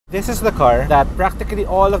This is the car that practically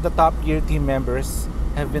all of the Top Gear team members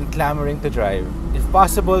have been clamoring to drive. If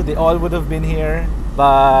possible, they all would have been here,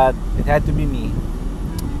 but it had to be me.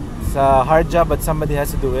 It's a hard job, but somebody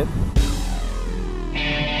has to do it.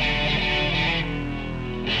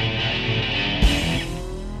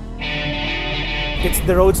 It's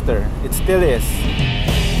the Roadster. It still is.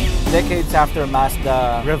 Decades after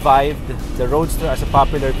Mazda revived the Roadster as a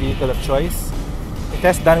popular vehicle of choice, it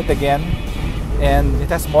has done it again, and it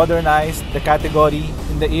has modernized the category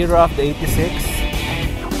in the era of the 86.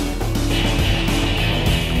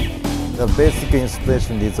 The basic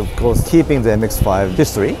inspiration is, of course, keeping the MX-5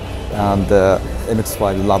 history and the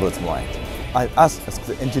MX-5 laboratory mind. I asked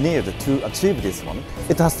the engineer to achieve this one.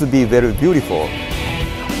 It has to be very beautiful.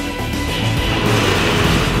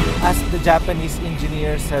 As the Japanese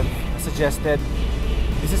engineers have suggested,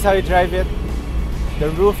 this is how you drive it. The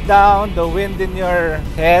roof down, the wind in your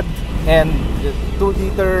head, and the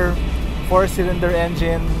 2-liter 4-cylinder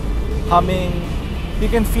engine humming. You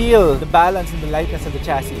can feel the balance and the lightness of the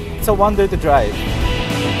chassis. It's a wonder to drive.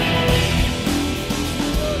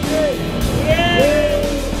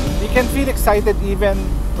 You can feel excited even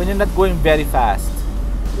when you're not going very fast.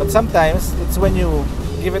 But sometimes it's when you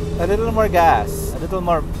give it a little more gas, a little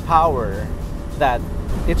more power, that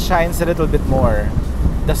it shines a little bit more.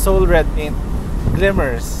 The soul red paint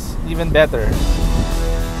glimmers even better.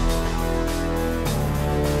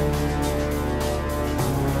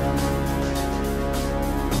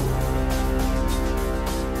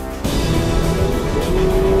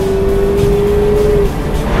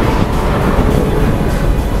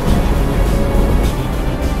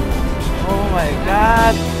 Oh my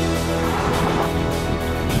God!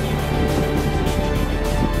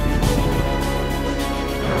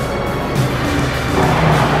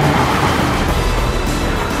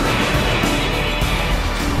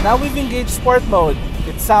 Now we've engaged sport mode.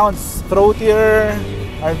 It sounds throatier.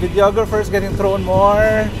 Our videographer is getting thrown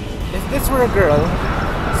more. If this were a girl,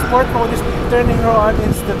 sport mode is turning her on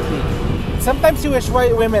instantly. Sometimes you wish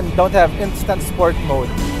why women don't have instant sport mode.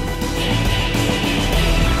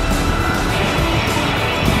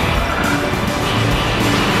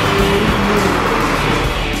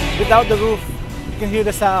 Without the roof, you can hear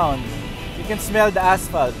the sound. You can smell the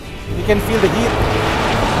asphalt. You can feel the heat.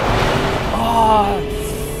 Oh!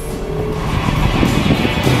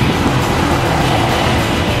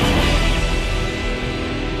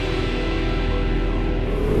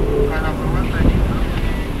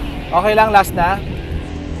 Okay lang, last na?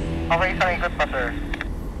 Okay, isang ikot pa, sir.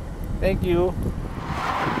 Thank you.